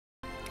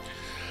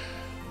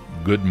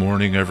Good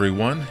morning,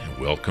 everyone.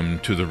 Welcome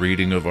to the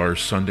reading of our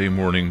Sunday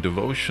morning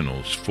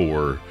devotionals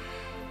for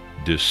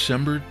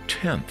December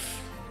 10th,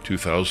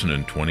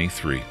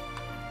 2023.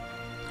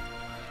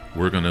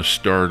 We're going to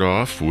start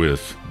off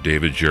with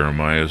David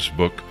Jeremiah's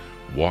book,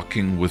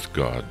 Walking with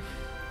God.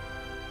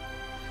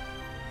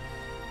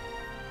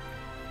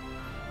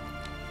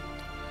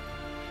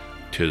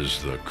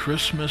 "'Tis the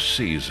Christmas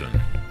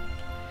season."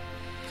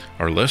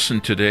 Our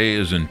lesson today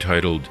is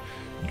entitled,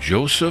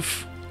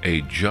 Joseph, a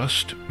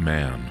Just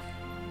Man.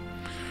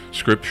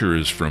 Scripture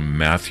is from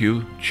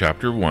Matthew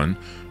chapter 1,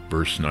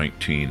 verse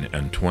 19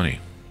 and 20.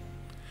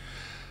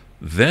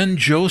 "Then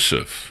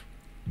Joseph,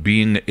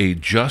 being a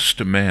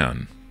just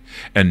man,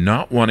 and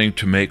not wanting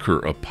to make her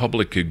a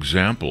public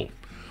example,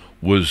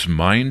 was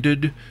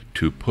minded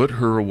to put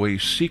her away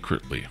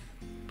secretly.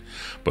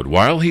 But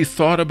while he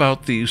thought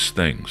about these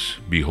things,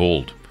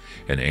 behold,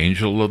 an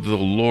angel of the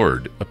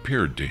Lord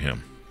appeared to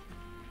him."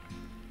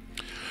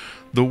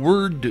 The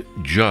word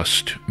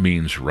just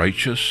means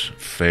righteous,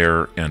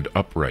 fair, and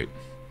upright.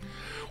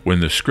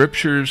 When the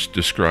Scriptures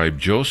describe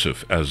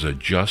Joseph as a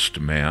just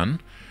man,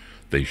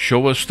 they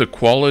show us the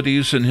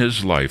qualities in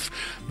his life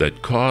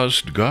that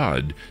caused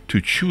God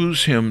to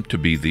choose him to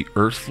be the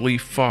earthly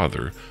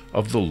father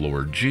of the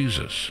Lord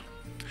Jesus.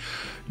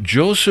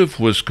 Joseph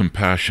was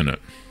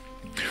compassionate.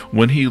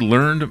 When he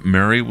learned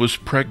Mary was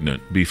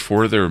pregnant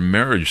before their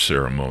marriage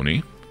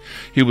ceremony,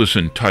 he was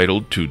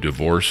entitled to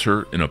divorce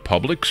her in a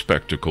public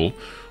spectacle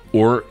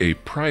or a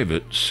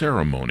private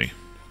ceremony.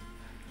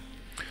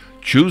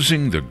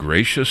 Choosing the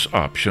gracious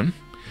option,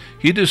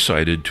 he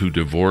decided to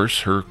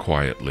divorce her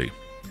quietly.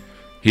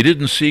 He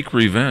didn't seek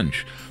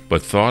revenge,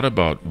 but thought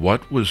about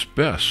what was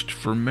best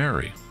for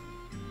Mary.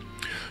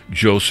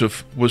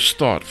 Joseph was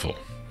thoughtful.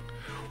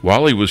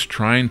 While he was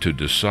trying to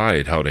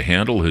decide how to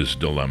handle his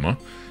dilemma,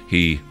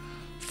 he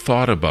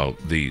thought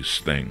about these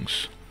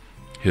things.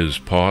 His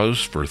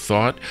pause for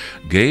thought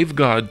gave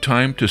God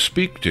time to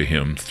speak to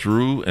him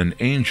through an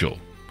angel.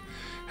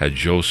 Had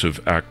Joseph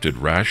acted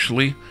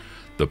rashly,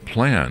 the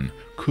plan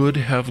could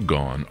have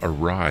gone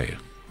awry.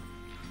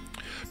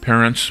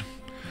 Parents,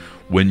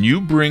 when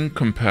you bring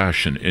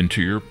compassion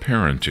into your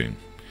parenting,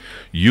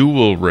 you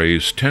will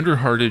raise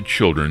tender-hearted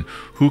children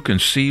who can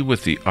see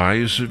with the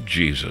eyes of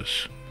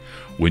Jesus.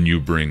 When you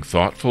bring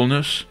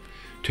thoughtfulness,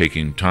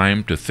 taking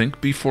time to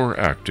think before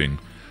acting,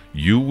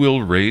 you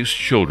will raise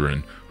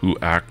children who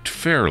act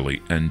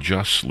fairly and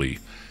justly,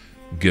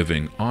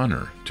 giving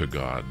honor to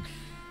God.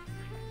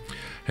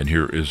 And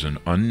here is an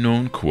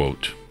unknown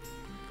quote.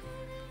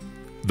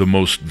 "The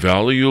most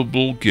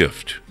valuable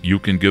gift you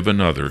can give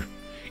another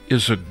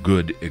is a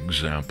good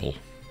example."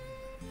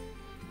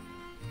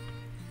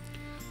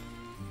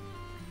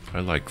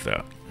 I like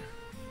that.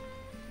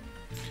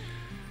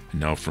 And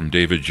now from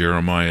David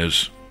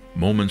Jeremiah's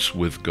Moments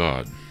with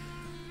God.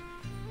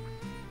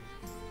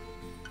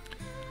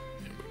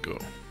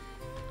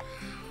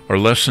 Our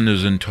lesson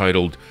is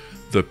entitled,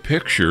 The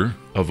Picture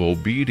of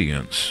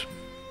Obedience.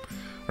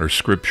 Our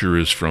scripture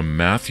is from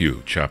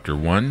Matthew chapter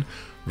 1,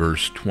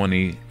 verse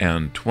 20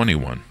 and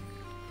 21.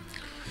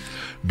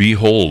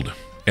 "Behold,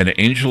 an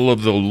angel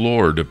of the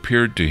Lord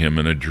appeared to him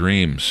in a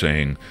dream,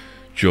 saying,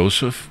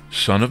 Joseph,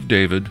 son of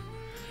David,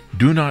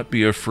 do not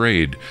be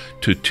afraid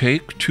to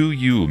take to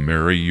you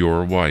Mary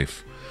your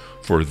wife,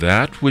 for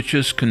that which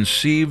is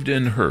conceived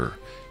in her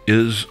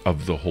is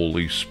of the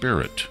Holy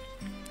Spirit.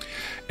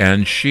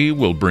 And she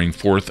will bring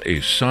forth a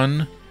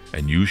son,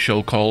 and you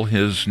shall call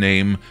his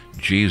name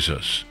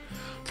Jesus,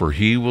 for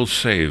he will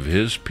save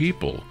his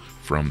people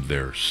from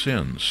their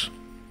sins."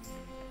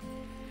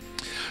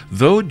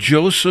 Though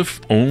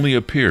Joseph only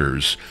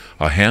appears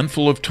a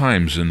handful of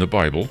times in the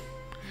Bible,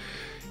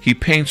 he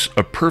paints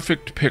a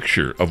perfect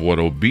picture of what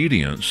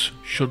obedience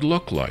should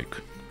look like.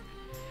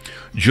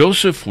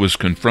 Joseph was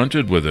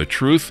confronted with a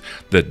truth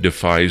that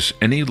defies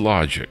any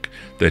logic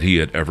that he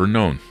had ever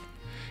known.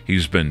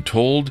 He's been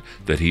told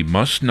that he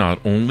must not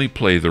only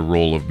play the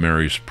role of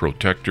Mary's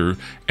protector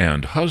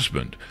and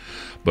husband,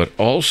 but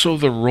also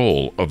the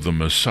role of the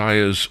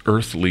Messiah's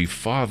earthly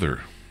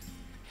father.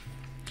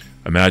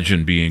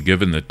 Imagine being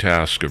given the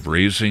task of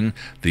raising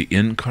the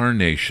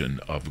incarnation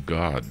of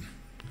God.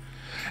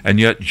 And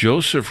yet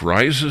Joseph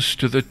rises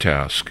to the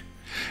task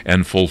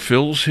and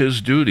fulfills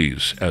his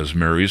duties as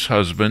Mary's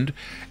husband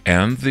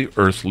and the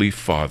earthly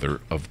father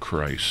of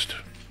Christ.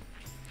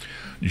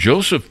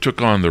 Joseph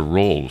took on the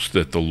roles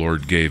that the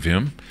Lord gave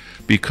him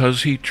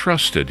because he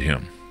trusted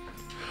him.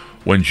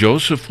 When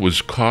Joseph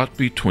was caught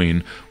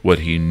between what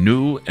he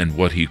knew and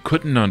what he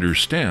couldn't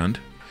understand,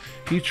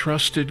 he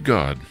trusted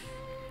God.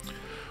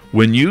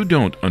 When you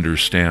don't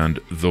understand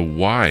the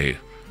why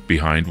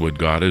behind what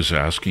God is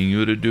asking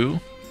you to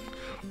do,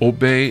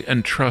 obey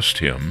and trust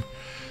him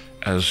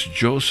as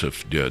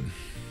Joseph did.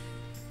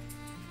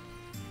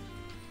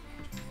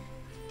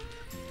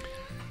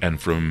 And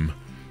from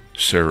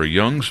Sarah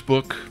Young's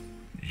book,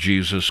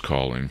 Jesus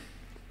Calling.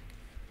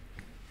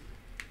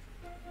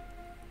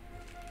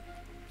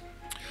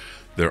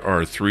 There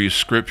are 3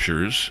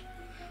 scriptures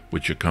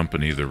which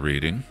accompany the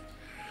reading.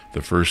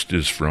 The first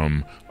is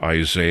from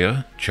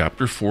Isaiah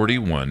chapter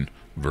 41,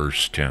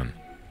 verse 10.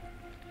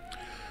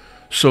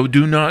 So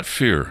do not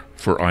fear,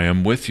 for I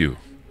am with you.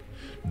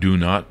 Do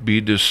not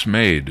be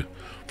dismayed,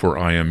 for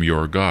I am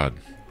your God.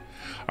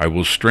 I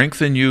will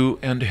strengthen you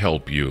and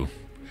help you.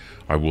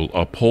 I will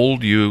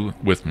uphold you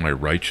with my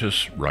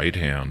righteous right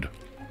hand.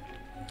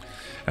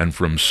 And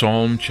from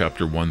Psalm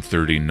chapter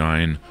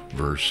 139,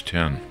 verse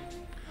 10.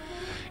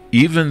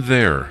 Even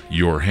there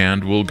your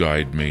hand will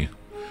guide me.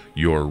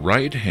 Your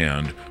right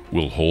hand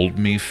will hold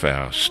me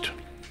fast.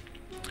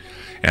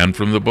 And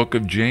from the book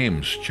of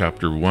James,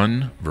 chapter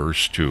 1,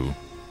 verse 2.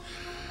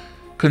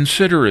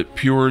 Consider it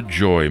pure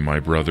joy, my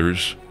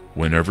brothers,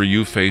 whenever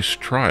you face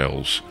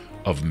trials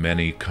of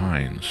many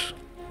kinds.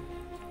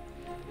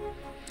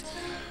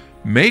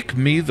 Make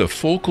me the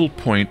focal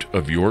point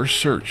of your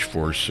search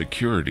for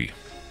security.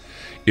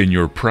 In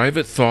your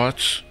private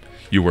thoughts,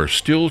 you are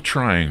still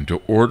trying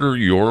to order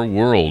your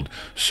world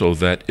so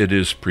that it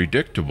is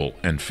predictable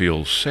and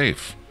feels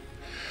safe.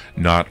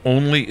 Not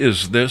only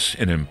is this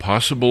an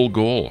impossible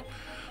goal,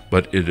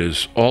 but it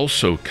is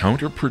also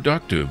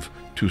counterproductive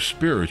to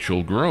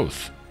spiritual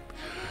growth.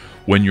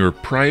 When your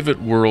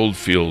private world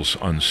feels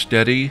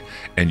unsteady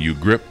and you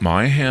grip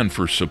my hand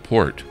for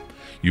support,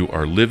 you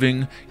are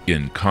living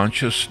in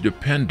conscious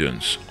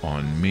dependence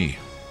on me.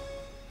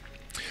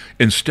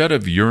 Instead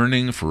of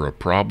yearning for a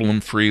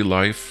problem-free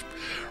life,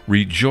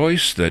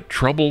 rejoice that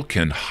trouble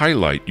can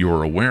highlight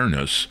your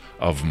awareness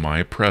of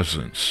my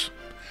presence.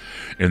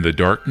 In the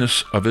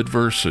darkness of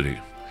adversity,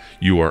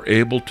 you are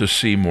able to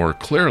see more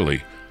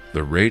clearly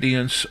the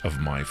radiance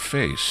of my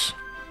face.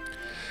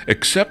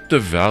 Accept the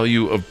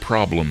value of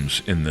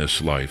problems in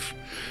this life,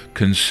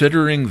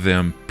 considering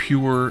them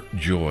pure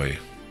joy.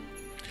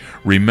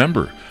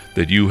 Remember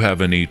that you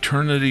have an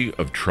eternity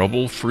of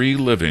trouble-free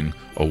living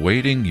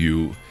awaiting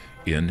you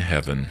in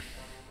heaven.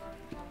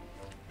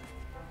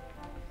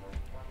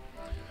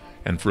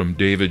 And from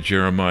David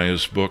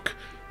Jeremiah's book,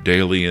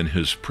 Daily in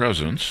His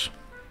Presence,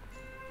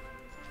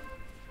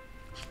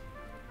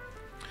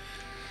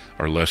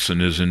 our lesson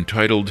is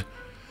entitled,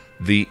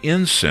 The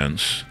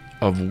Incense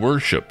of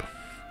Worship.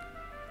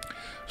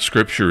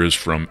 Scripture is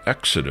from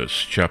Exodus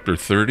chapter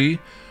 30,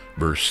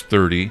 verse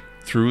 30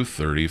 through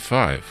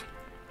 35.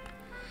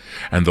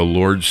 And the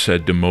Lord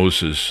said to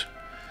Moses,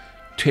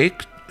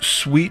 Take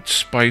sweet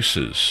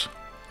spices,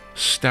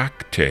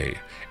 stacte,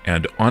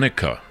 and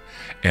onycha,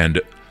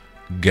 and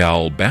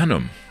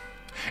galbanum,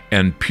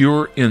 and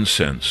pure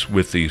incense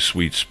with these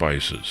sweet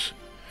spices.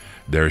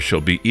 There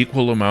shall be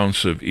equal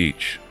amounts of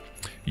each.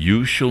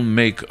 You shall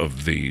make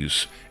of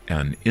these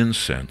an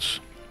incense.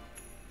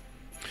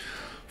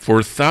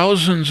 For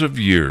thousands of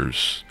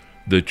years,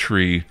 the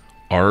tree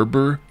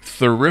Arbor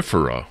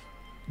thyrifera,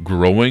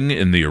 growing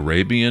in the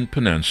Arabian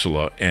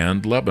Peninsula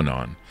and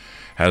Lebanon,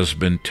 has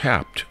been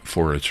tapped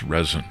for its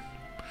resin.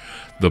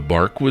 The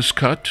bark was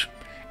cut,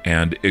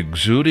 and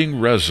exuding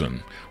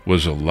resin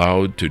was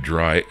allowed to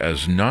dry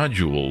as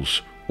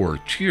nodules or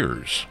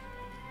tears.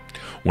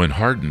 When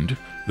hardened,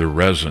 the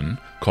resin,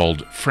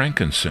 called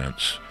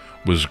frankincense,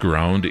 was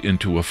ground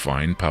into a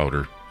fine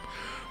powder.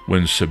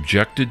 When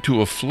subjected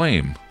to a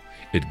flame,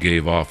 it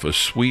gave off a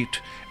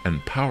sweet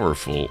and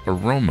powerful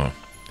aroma,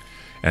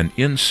 an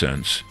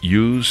incense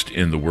used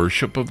in the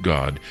worship of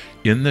God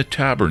in the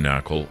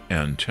tabernacle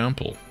and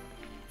temple.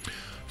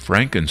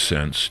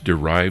 Frankincense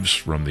derives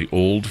from the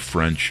Old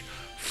French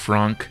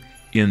franc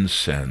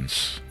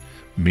incense,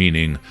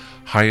 meaning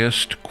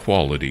highest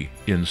quality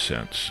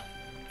incense.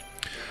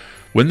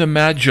 When the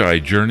Magi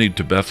journeyed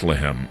to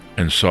Bethlehem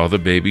and saw the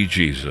baby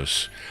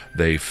Jesus,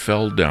 they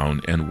fell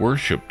down and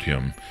worshipped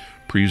him,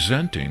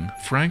 presenting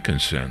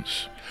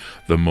frankincense,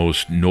 the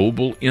most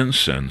noble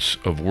incense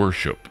of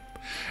worship,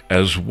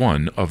 as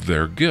one of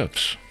their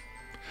gifts.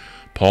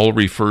 Paul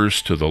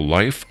refers to the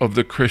life of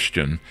the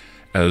Christian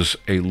as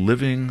a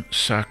living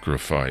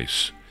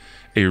sacrifice,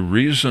 a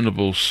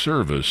reasonable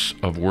service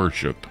of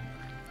worship.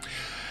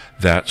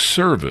 That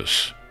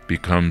service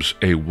becomes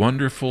a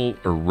wonderful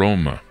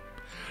aroma,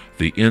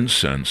 the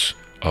incense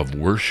of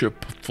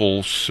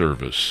worshipful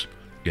service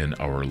in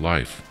our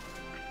life.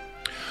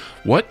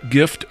 What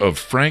gift of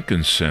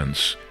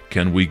frankincense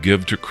can we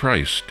give to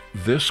Christ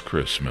this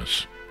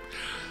Christmas?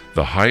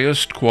 The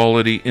highest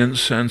quality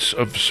incense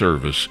of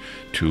service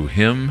to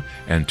Him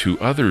and to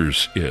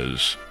others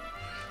is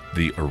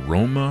the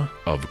aroma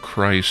of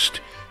Christ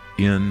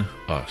in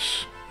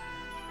us.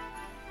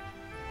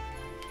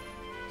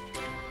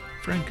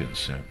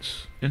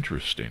 Frankincense.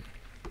 Interesting.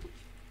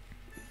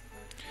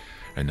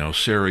 And now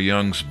Sarah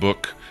Young's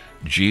book,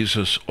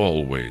 Jesus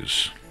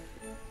Always.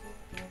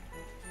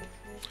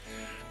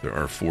 There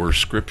are 4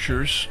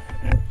 scriptures.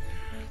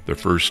 The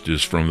first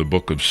is from the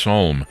book of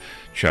Psalm,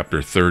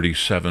 chapter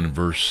 37,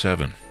 verse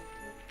 7.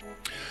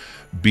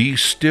 Be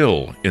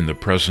still in the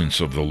presence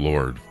of the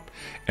Lord,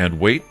 and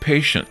wait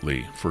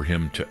patiently for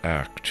Him to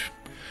act.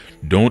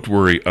 Don't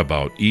worry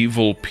about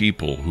evil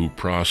people who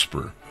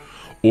prosper,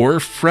 or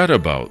fret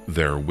about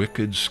their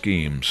wicked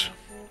schemes.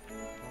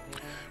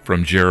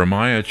 From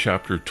Jeremiah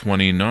chapter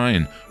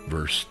 29,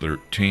 verse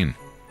 13.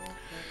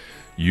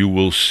 You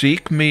will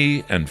seek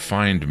me and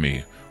find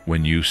me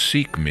when you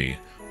seek me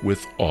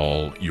with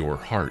all your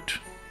heart.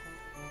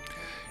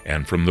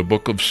 And from the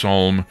book of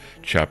Psalm,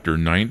 chapter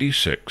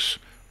 96,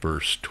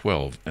 verse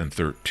 12 and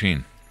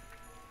 13.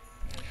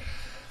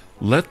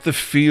 Let the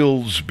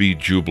fields be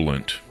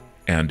jubilant,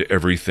 and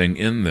everything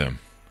in them.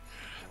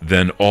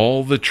 Then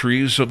all the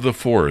trees of the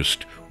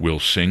forest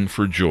will sing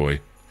for joy.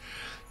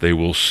 They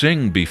will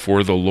sing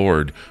before the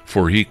Lord,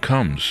 for he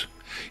comes.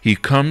 He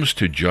comes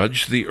to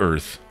judge the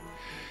earth.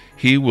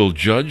 He will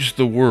judge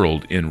the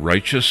world in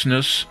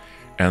righteousness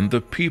and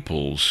the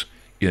peoples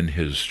in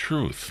his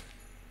truth.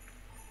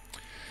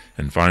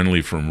 And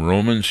finally, from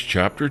Romans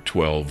chapter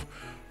 12,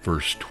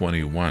 verse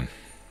 21.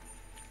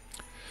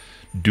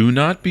 Do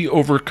not be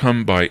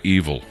overcome by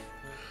evil,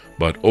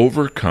 but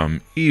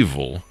overcome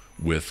evil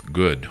with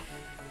good.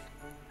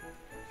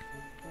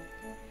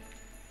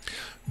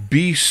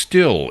 Be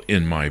still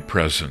in my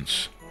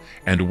presence,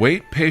 and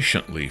wait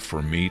patiently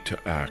for me to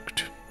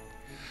act.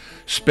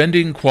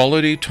 Spending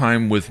quality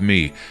time with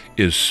me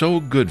is so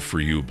good for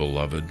you,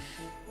 beloved.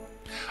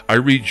 I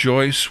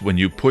rejoice when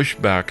you push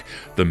back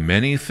the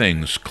many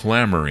things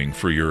clamoring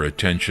for your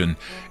attention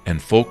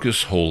and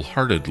focus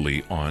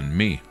wholeheartedly on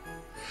me.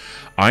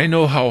 I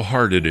know how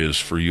hard it is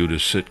for you to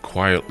sit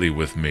quietly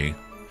with me,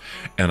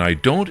 and I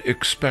don't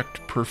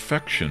expect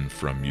perfection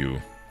from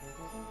you.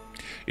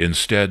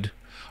 Instead,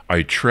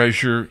 I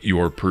treasure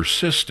your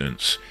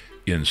persistence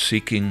in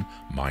seeking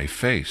my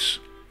face.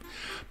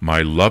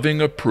 My loving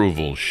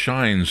approval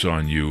shines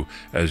on you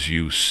as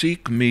you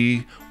seek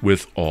me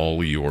with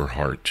all your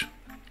heart.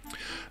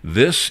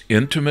 This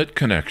intimate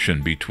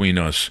connection between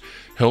us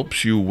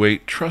helps you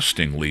wait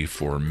trustingly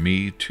for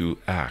me to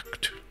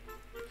act.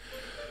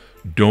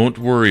 Don't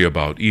worry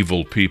about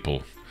evil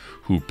people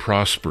who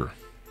prosper,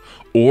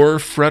 or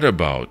fret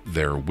about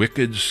their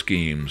wicked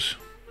schemes.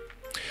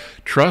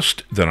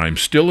 Trust that I'm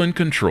still in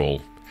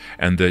control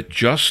and that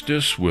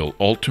justice will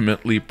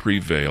ultimately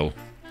prevail.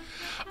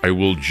 I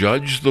will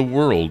judge the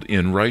world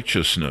in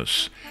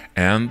righteousness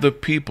and the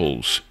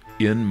peoples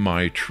in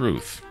my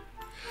truth.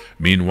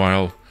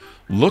 Meanwhile,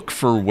 look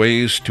for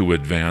ways to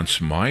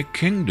advance my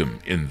kingdom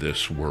in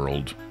this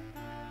world.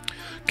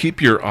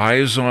 Keep your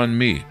eyes on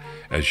me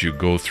as you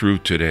go through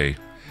today,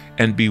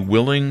 and be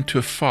willing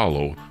to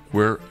follow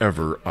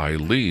wherever I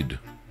lead.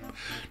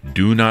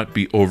 Do not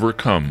be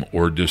overcome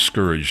or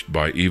discouraged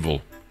by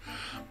evil,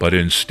 but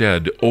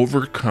instead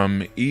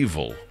overcome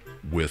evil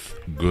with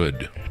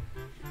good.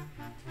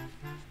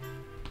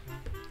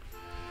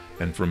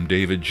 And from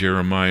David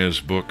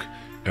Jeremiah's book,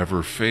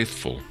 Ever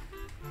Faithful.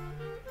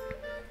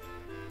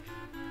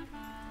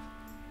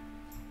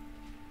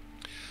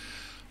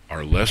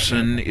 Our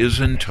lesson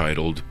is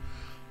entitled,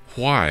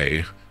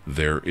 Why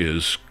There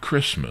is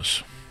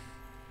Christmas.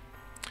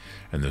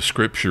 And the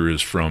scripture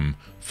is from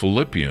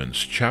Philippians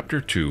chapter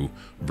 2,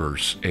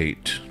 verse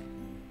 8.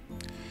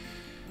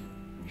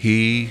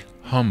 He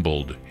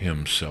humbled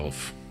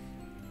himself.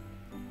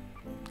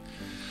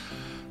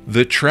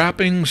 The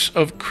trappings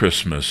of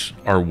Christmas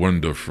are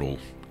wonderful.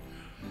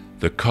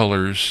 The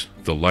colors,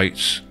 the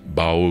lights,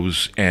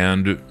 boughs,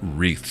 and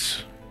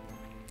wreaths.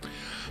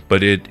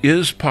 But it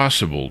is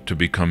possible to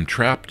become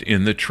trapped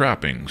in the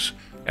trappings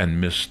and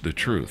miss the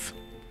truth.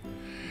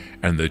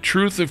 And the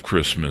truth of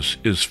Christmas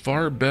is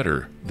far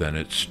better than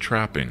its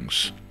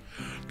trappings.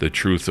 The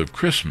truth of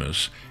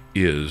Christmas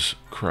is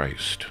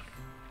Christ.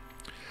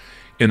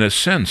 In a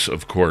sense,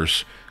 of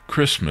course,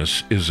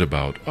 Christmas is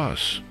about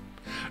us.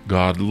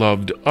 God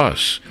loved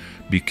us,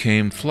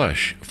 became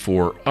flesh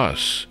for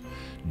us,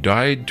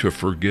 died to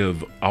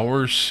forgive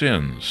our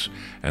sins,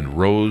 and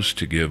rose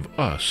to give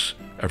us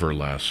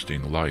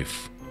everlasting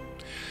life.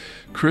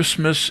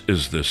 Christmas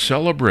is the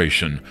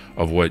celebration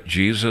of what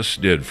Jesus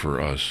did for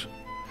us.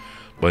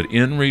 But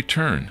in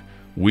return,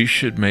 we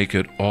should make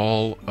it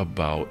all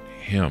about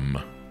Him,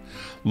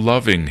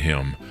 loving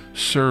Him,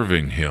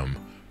 serving Him,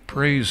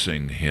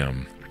 praising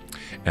Him,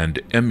 and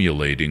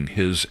emulating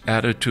His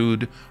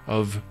attitude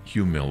of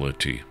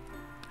humility.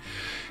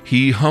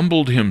 He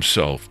humbled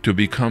Himself to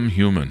become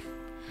human.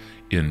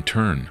 In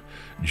turn,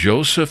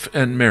 Joseph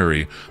and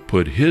Mary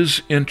put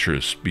His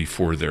interests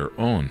before their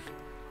own.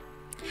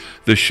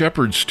 The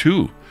shepherds,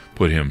 too,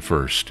 put Him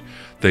first.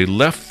 They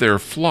left their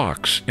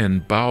flocks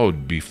and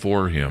bowed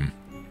before Him.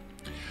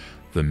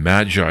 The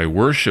Magi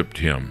worshipped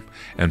Him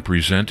and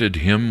presented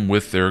Him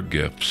with their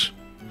gifts.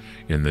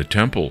 In the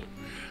temple,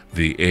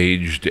 the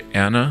aged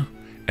Anna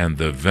and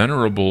the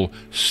venerable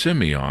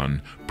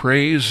Simeon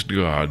praised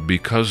God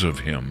because of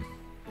Him.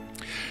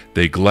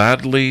 They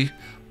gladly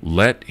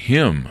let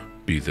Him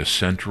be the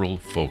central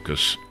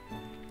focus.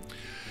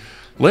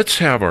 Let's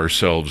have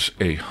ourselves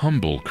a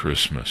humble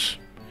Christmas.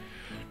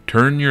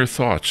 Turn your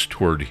thoughts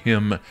toward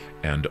Him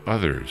and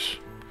others.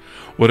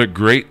 What a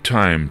great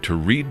time to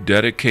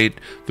rededicate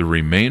the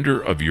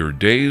remainder of your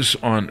days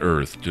on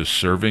earth to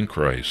serving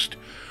Christ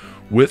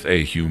with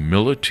a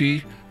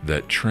humility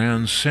that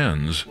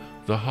transcends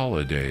the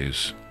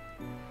holidays.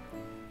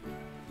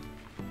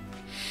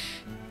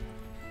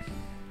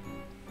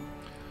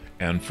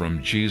 And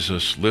from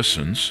Jesus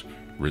Listens,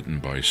 written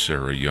by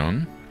Sarah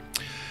Young.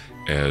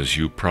 As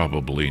you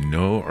probably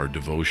know, our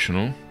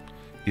devotional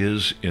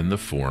is in the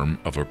form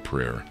of a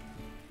prayer.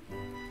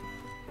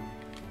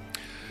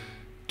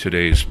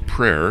 Today's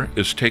prayer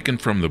is taken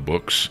from the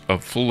books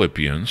of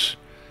Philippians,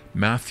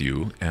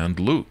 Matthew, and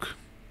Luke.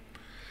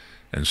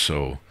 And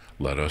so,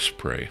 let us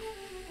pray.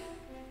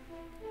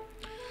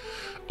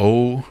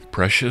 O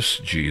precious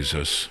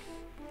Jesus,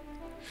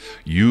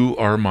 you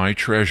are my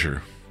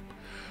treasure.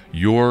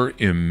 You're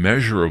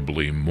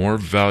immeasurably more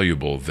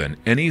valuable than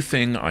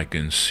anything I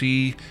can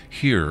see,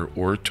 hear,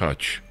 or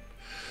touch.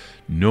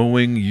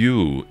 Knowing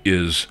you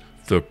is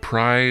the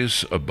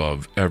prize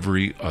above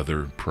every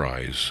other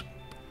prize.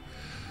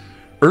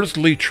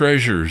 Earthly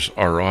treasures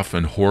are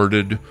often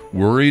hoarded,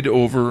 worried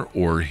over,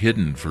 or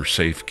hidden for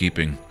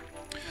safekeeping.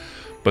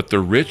 But the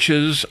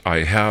riches I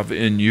have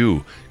in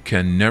you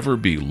can never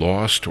be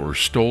lost or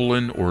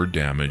stolen or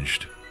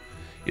damaged.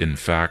 In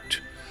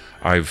fact,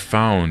 I've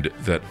found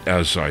that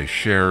as I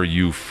share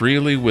you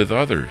freely with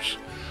others,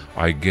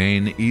 I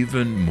gain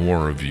even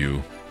more of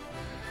you.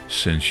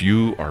 Since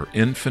you are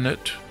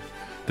infinite,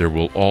 there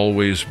will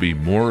always be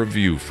more of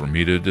you for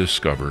me to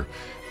discover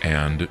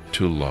and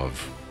to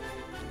love.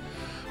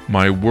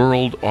 My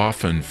world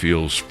often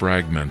feels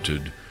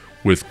fragmented,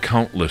 with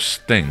countless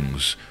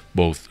things,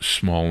 both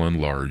small and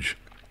large,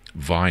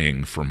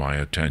 vying for my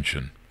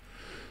attention.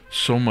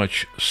 So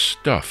much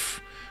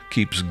stuff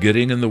keeps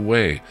getting in the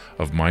way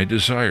of my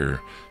desire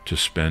to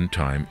spend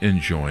time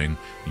enjoying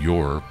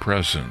your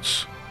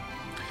presence.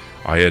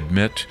 I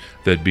admit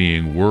that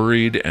being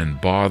worried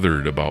and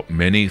bothered about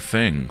many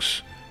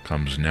things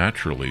comes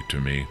naturally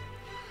to me.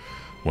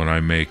 When I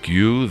make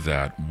you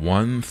that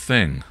one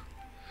thing,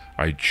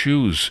 I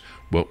choose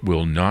what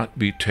will not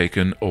be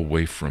taken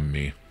away from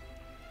me.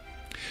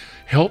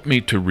 Help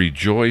me to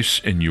rejoice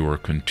in your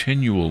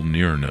continual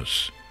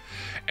nearness,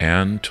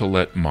 and to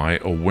let my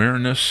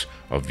awareness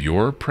of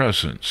your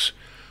presence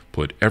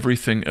put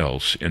everything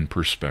else in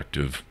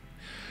perspective.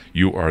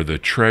 You are the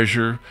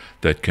treasure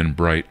that can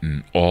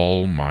brighten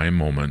all my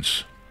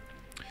moments.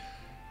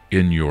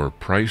 In your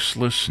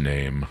priceless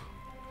name,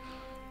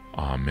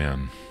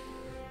 Amen.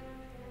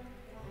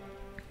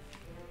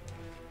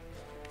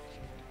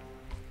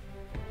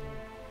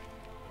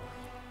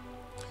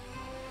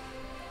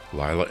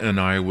 Lila and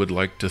I would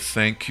like to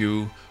thank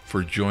you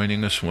for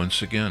joining us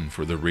once again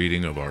for the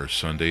reading of our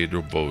Sunday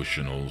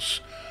devotionals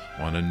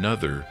on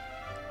another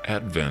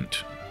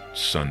Advent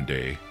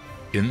Sunday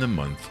in the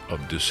month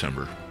of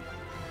December.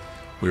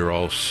 We are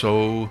all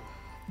so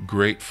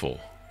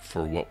grateful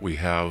for what we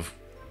have.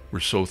 We're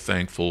so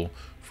thankful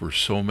for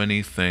so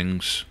many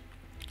things,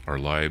 our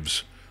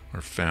lives,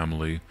 our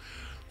family,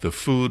 the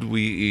food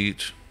we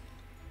eat,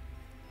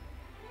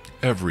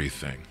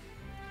 everything.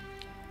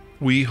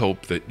 We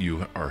hope that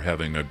you are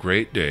having a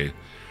great day,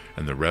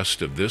 and the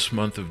rest of this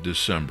month of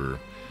December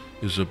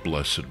is a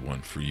blessed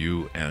one for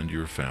you and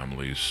your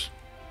families.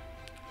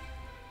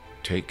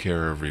 Take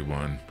care,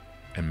 everyone,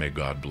 and may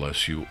God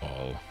bless you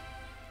all.